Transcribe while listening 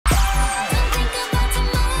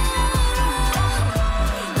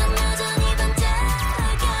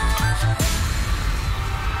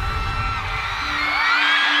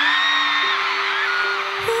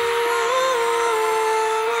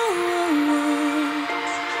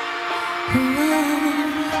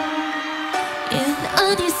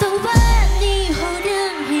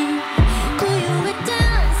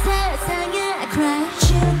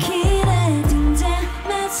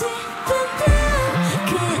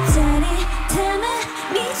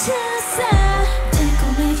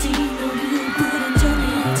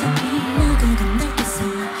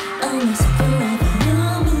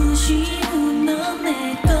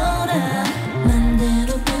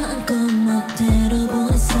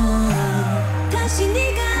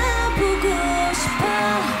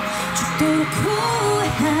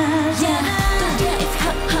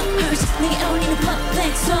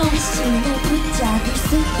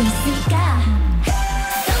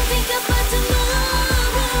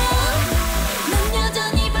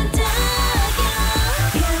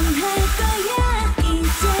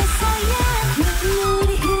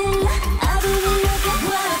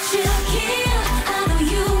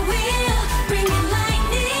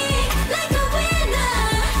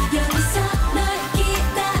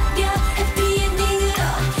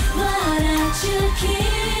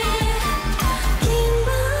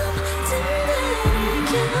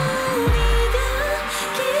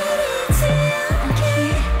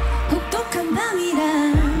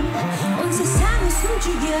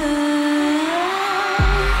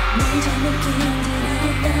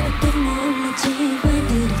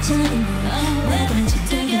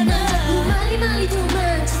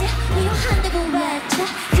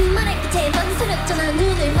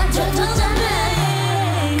젖었잖아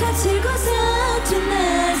거칠고서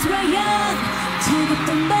tonight we're young 차갑던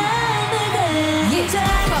밤을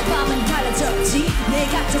다 밤은 달라졌지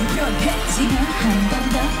내가 좀 변했지 넌 한 번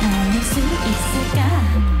더 알릴 수 있을까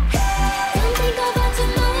Don't think about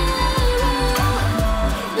tomorrow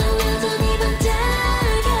넌 여전히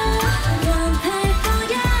반짝여 변할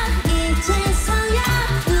거야 이제서야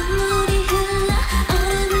눈물이 흘러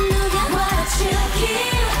얼음을 녹여 What you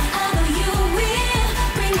kill I know you will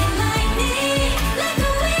Bring it like me Like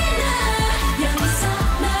a winner 여기서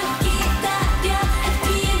널 기다려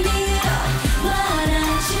Happy ending으로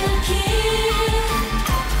What you kill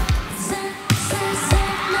Sad, sad,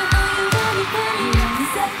 sad Now are you ready, ready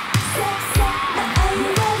Sad, sad, sad Now are you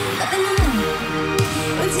ready 너 때문에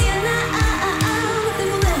울지 않아 너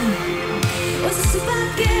때문에 웃을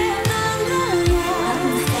수밖에 없는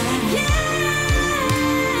거야 Yeah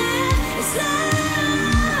It's love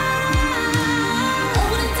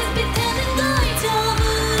오랜 햇빛에는 널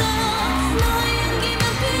저물어 너의 향기만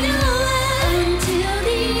필요해 Until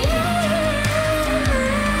the end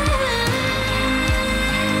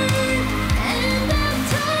And I'm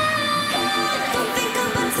tired Don't think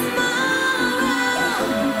about tomorrow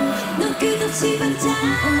넌 끝없이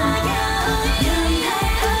반짝여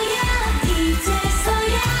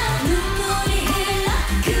이제서야 눈물이 흘러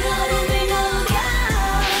그 얼음을 녹여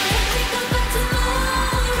Don't think about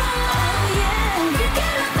tomorrow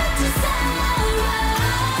Forget about your sorrow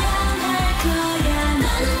변할 거야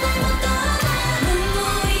너는 날 못 떠나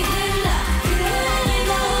눈물이 흘러 그 얼음을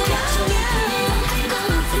녹여 Don't think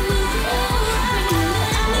about tomorrow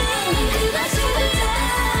그것이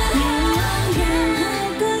반짝여 변할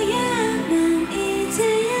거야 난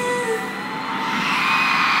이제야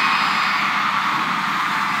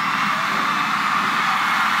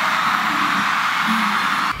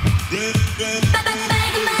빨간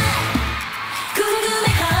맛 궁금해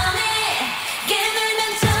honey 깨물면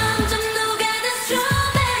점점 녹아든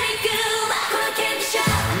스트로베리 그맛 콜라 캔디 샵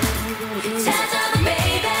찾아봐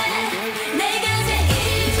baby 내가 제일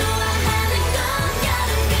좋아하는 건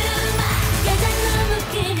여름 그맛 가장 너무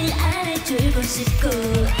그를 알아주고 싶고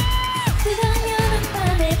뜨거운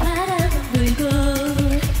여름밤에 바람은 불고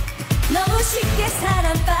너무 쉽게 사람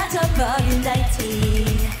빠져버린 나이트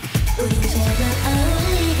우린 제발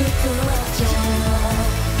어울리고 또 왔죠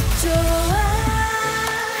좋아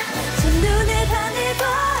첫눈에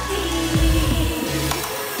반해버린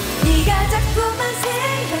네가 자꾸만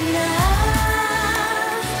생각나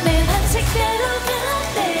내 방식대로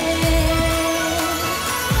그때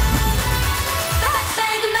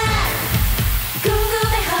빨간 맛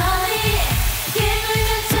궁금해 honey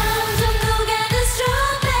깨물면 점점 녹아든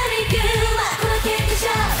스트로베리 그맛 콜라 캔디 샵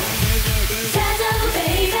찾아봐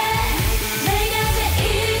baby 내가 제일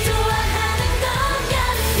좋아하는 건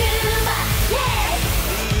여름 그맛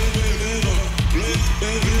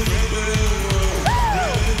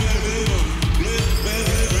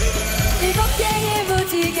일곱 개의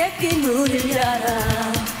무지개 핀 문을 열어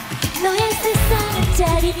너의 세상은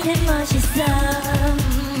짜릿해 멋있어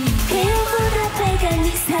태우보다 빨간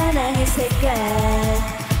네 사랑의 색깔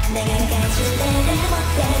내가 가질래 내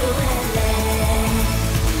멋대로 할래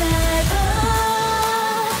날 봐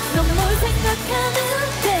넌 뭘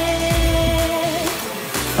생각하는데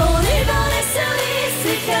오늘 보낼 수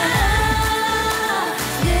있을까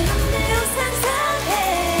내 맘대로 상상해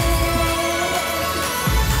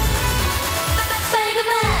빨간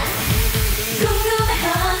맛 궁금해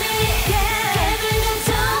honey 깨물면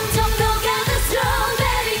점점 녹아든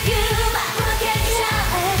스트로베리 그맛 콜라 캔디 샵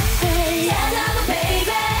찾아봐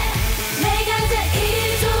baby 내가 제일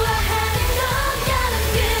좋아하는 건 여름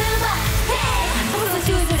그맛 항상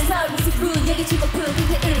줄줄이 서울 모습은 여기 즐거운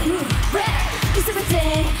그의 기습할 때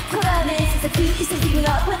코앞에 세상 그 이상 기분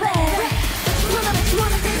up with it 원하면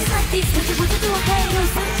주원한 dance like this 그보다 좋아해 널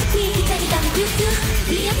솔직히 긴장이라면 뷰트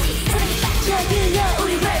이없이 사랑에 빠져 그려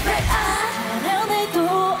우리 rap 사랑해도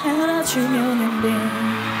알아주면 안 돼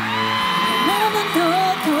나는 더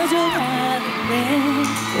좋아하는데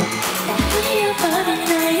날 잃어버린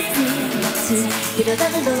나의 뒤끝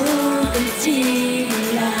이러다가 녹을지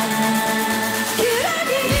몰라